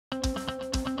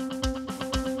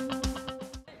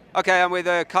Okay, I'm with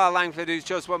Carl Langford, who's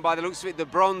just won, by the looks of it, the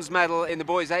bronze medal in the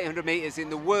boys 800 metres in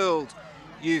the World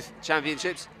Youth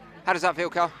Championships. How does that feel,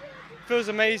 Carl? Feels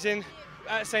amazing.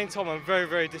 At the same time, I'm very,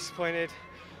 very disappointed.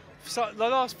 So the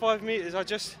last 5 metres, I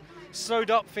just slowed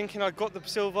up thinking I got the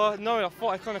silver. No, I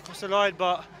thought I kind of crossed the line,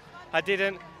 but I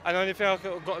didn't. And the only thing I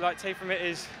got to take from it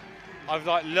is I've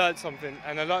learned something,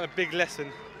 and I learned a big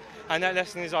lesson. And that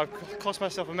lesson is I've cost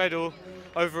myself a medal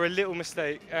over a little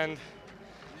mistake.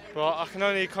 But I can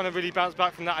only kind of really bounce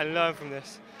back from that and learn from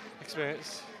this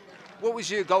experience. What was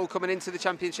your goal coming into the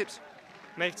championships?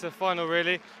 Make it to the final,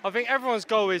 really. I think everyone's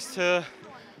goal is to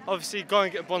obviously go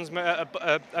and get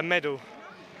a medal.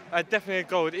 Definitely a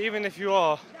goal. Even if you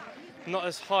are not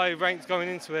as high ranked going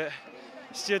into it,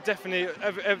 still definitely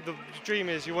the dream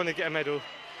is you want to get a medal.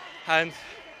 And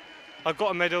I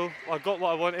got a medal. I got what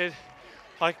I wanted.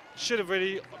 I should have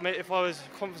really, if I was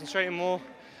concentrating more,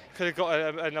 could have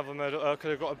got another medal.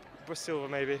 Could have got a silver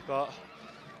maybe, but.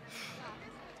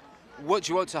 What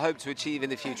do you want to hope to achieve in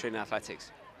the future in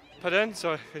athletics? Pardon?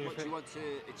 Sorry. What do you want to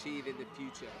achieve in the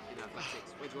future in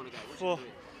athletics? Where do you want to go?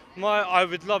 Well, I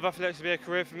would love athletics to be a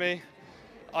career for me.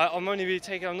 I'm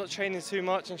not training too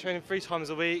much. I'm training 3 times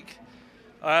a week.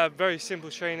 Very simple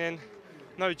training,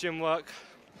 no gym work.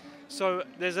 So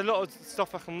there's a lot of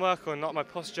stuff I can work on. Like my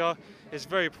posture is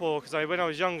very poor because when I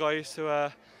was younger, I used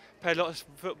to play a lot of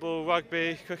football,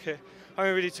 rugby, cricket. I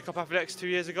only really took up athletics 2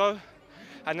 years ago,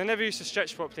 and I never used to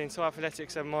stretch properly until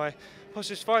athletics, and my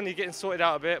posture's finally getting sorted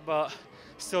out a bit, but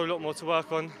still a lot more to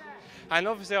work on. And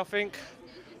obviously I think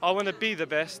I want to be the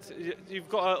best. You've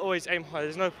got to always aim high.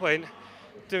 There's no point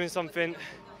doing something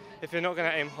if you're not going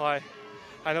to aim high.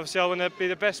 And obviously I want to be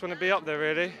the best, want to be up there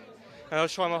really, and I'll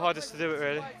try my hardest to do it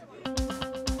really.